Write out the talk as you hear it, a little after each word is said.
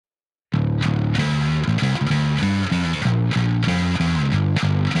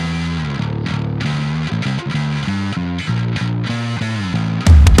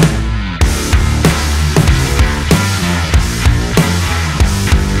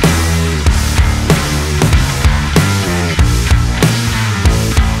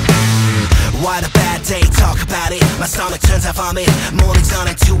Sometimes I vomit, mornings on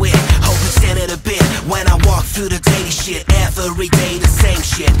into it. Hope it's in it a bit when I walk through the daily shit. Every day the same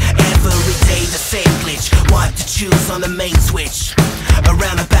shit, every day the same glitch. What to choose on the main switch?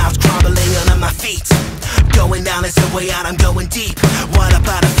 Around about crumbling under my feet. Going down is the way out, I'm going deep. What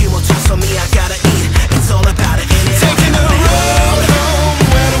about a few more tools for me? I gotta eat. It's all about it, ain't it? Taking the road home.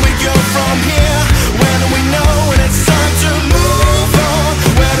 Where do we go from here? When do we know when it's time to move on?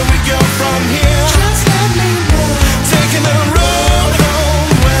 Where do we go from here? Just let me know. Taking the road home.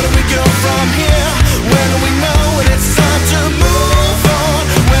 Where do we go from here? When do we know when it's time to move on?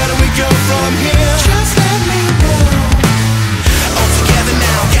 Where do we go from here? Just let me know. All together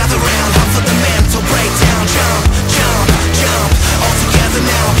now, gather round, up for the mental breakdown. Jump, jump, jump. All together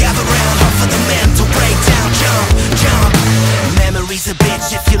now, gather round, up for the mental breakdown. Jump, jump. Memory's a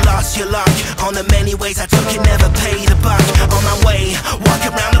bitch if you lost your luck. On the many ways I took, you never paid a buck. On my way, walk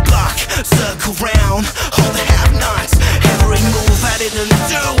around the block, circle round, hold the have-nots. Every move I didn't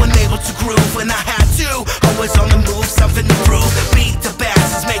do, unable to groove when I had to. Always on the move, something to prove. Beat the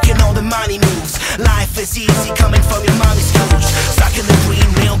bastards, making all the money moves. Life is easy coming from your mommy's couch. Stuck in the green,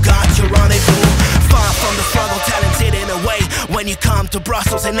 real God, your rendezvous. Far from the struggle, talented in a way. When you come to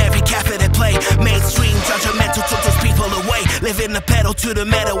Brussels, in every cafe they play. Mainstream, judgmental, took those people away. Living the pedal to the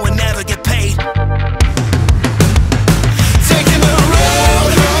metal and never get paid. Taking the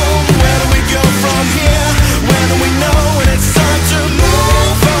road home. Where do we go from here? When do we know when it's time to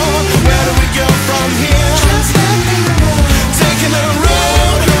move on? Where do we go from here? Just let me know. Taking the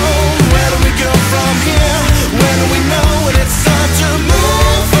road home. Where do we go from here? When do we know when it's time to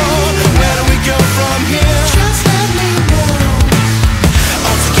move on? Where do we go from here? Just let me know.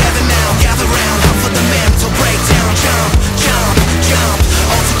 All together now, gather round, up for the mental breakdown. Jump, jump, jump.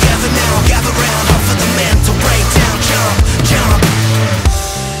 All together now, gather round, up for the mental breakdown. Jump, jump.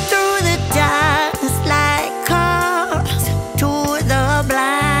 Through the darkness like cars to the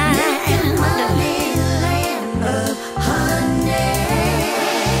blind. Making money, land of honey.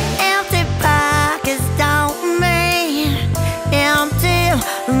 Empty pockets don't mean empty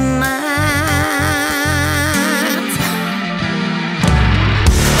minds.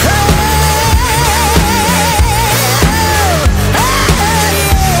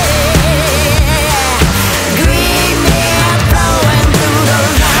 Green air flowing through the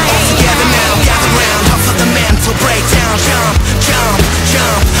All together now, gather round, up for the mental breakdown. Jump, jump,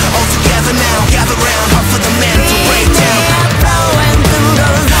 jump. All together now, gather round, up for the mental breakdown. flowing through the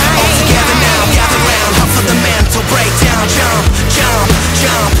All together now, gather round, up for the mental breakdown. Jump, jump,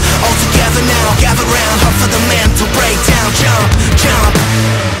 jump. All together now, gather round, up for the mental breakdown. Jump, jump.